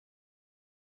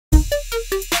Hey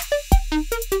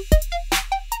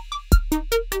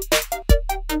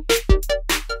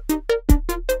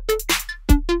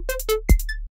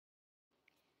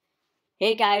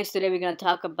guys, today we're going to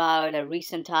talk about a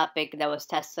recent topic that was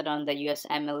tested on the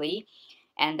USMLE,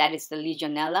 and that is the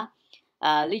Legionella.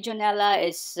 Legionella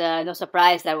is no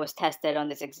surprise that it was tested on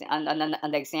this on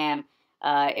the exam.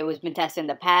 It was been tested in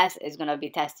the past. It's going to be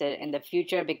tested in the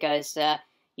future because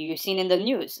you've seen in the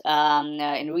news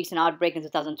in recent outbreak in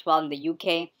 2012 in the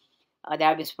UK. There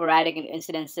have been sporadic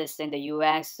incidences in the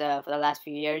US for the last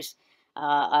few years.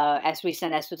 As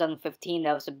recent as 2015,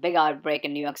 there was a big outbreak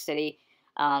in New York City.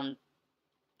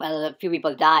 Well, a few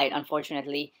people died,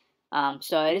 unfortunately.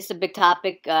 So it is a big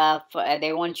topic.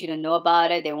 They want you to know about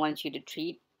it. They want you to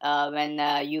treat when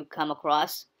you come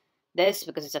across this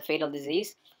because it's a fatal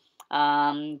disease.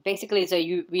 Basically,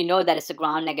 we know that it's a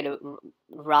gram-negative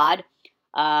rod.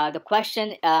 The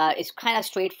question is kind of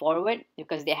straightforward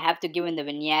because they have to give in the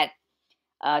vignette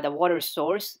the water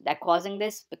source that causing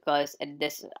this, because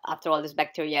after all, this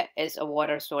bacteria is a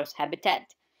water source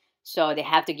habitat. So they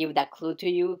have to give that clue to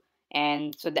you,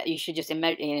 and so that you should just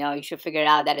imagine, you should figure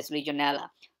out that it's Legionella.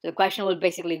 So the question will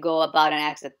basically go about and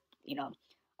ask that,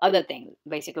 other thing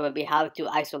basically will be how to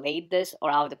isolate this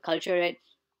or how to culture it.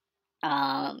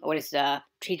 What is the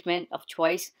treatment of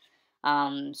choice?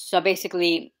 So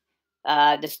basically,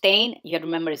 the stain, you have to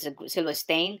remember, it's a silver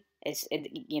stain.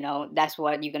 That's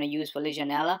what you're going to use for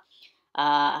Legionella.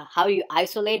 How you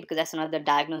isolate, because that's another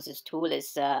diagnosis tool,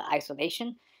 is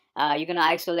isolation. You're going to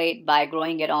isolate by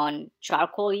growing it on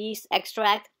charcoal yeast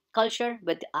extract culture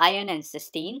with iron and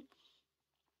cysteine.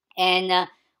 And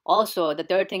also, the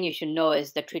third thing you should know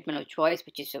is the treatment of choice,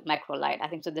 which is macrolide. I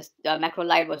think so. This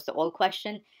macrolide was the old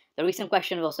question. The recent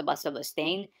question was about silver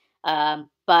stain.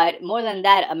 But more than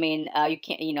that, I mean, you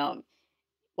can't,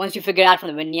 once you figure out from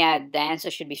the vignette, the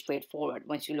answer should be straightforward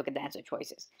once you look at the answer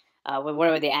choices. What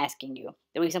were they asking you?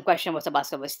 The recent question was about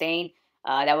silver stain.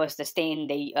 That was the stain.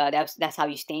 That's how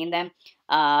you stain them.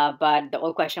 But the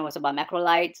old question was about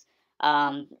macrolides,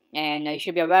 and you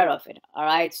should be aware of it. All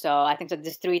right. So I think that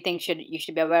these three things you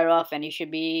should be aware of, and you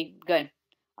should be good.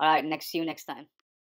 All right. See you next time.